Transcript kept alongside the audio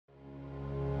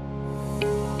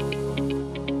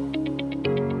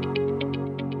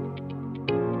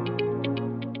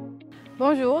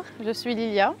Bonjour, je suis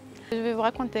Lilia. Je vais vous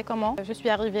raconter comment je suis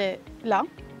arrivée là.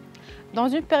 Dans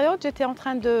une période, j'étais en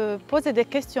train de poser des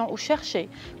questions ou chercher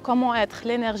comment être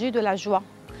l'énergie de la joie.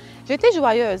 J'étais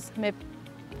joyeuse, mais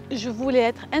je voulais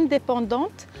être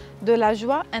indépendante de la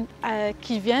joie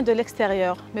qui vient de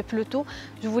l'extérieur, mais plutôt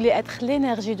je voulais être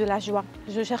l'énergie de la joie.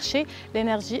 Je cherchais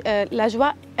l'énergie, la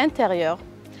joie intérieure.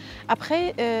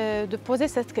 Après de poser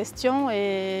cette question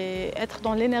et être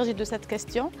dans l'énergie de cette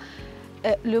question,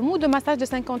 le mot de massage de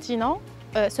 5 continents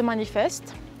se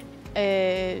manifeste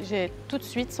et j'ai tout de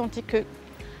suite senti que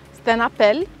c'est un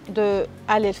appel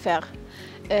d'aller le faire.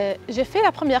 J'ai fait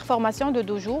la première formation de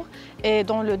 2 jours et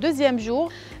dans le deuxième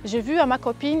jour, j'ai vu à ma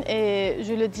copine et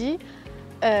je lui dis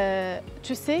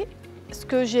tu sais, ce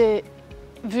que j'ai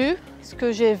vu, ce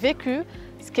que j'ai vécu,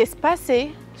 ce qui s'est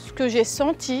passé, ce que j'ai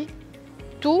senti,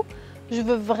 tout, je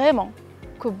veux vraiment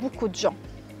que beaucoup de gens,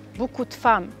 beaucoup de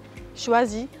femmes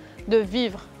choisissent de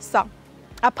vivre ça.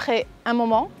 Après un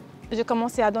moment, j'ai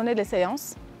commencé à donner des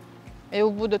séances et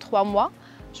au bout de 3 mois,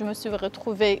 je me suis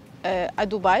retrouvée à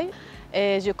Dubaï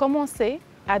et j'ai commencé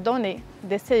à donner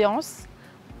des séances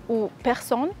aux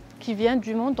personnes qui viennent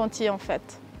du monde entier en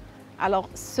fait. Alors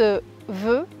ce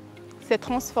vœu s'est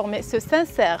transformé, ce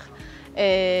sincère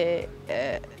et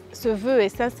ce vœu et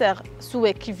sincère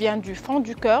souhait qui vient du fond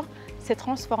du cœur s'est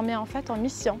transformé en fait en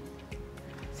mission.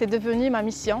 C'est devenu ma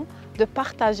mission de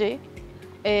partager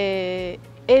et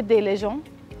aider les gens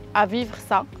à vivre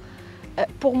ça.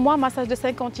 Pour moi, massage de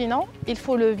 5 continents, il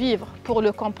faut le vivre pour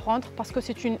le comprendre parce que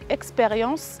c'est une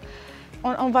expérience.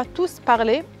 On va tous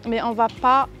parler, mais on ne va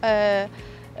pas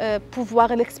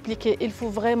pouvoir l'expliquer. Il faut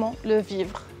vraiment le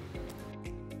vivre.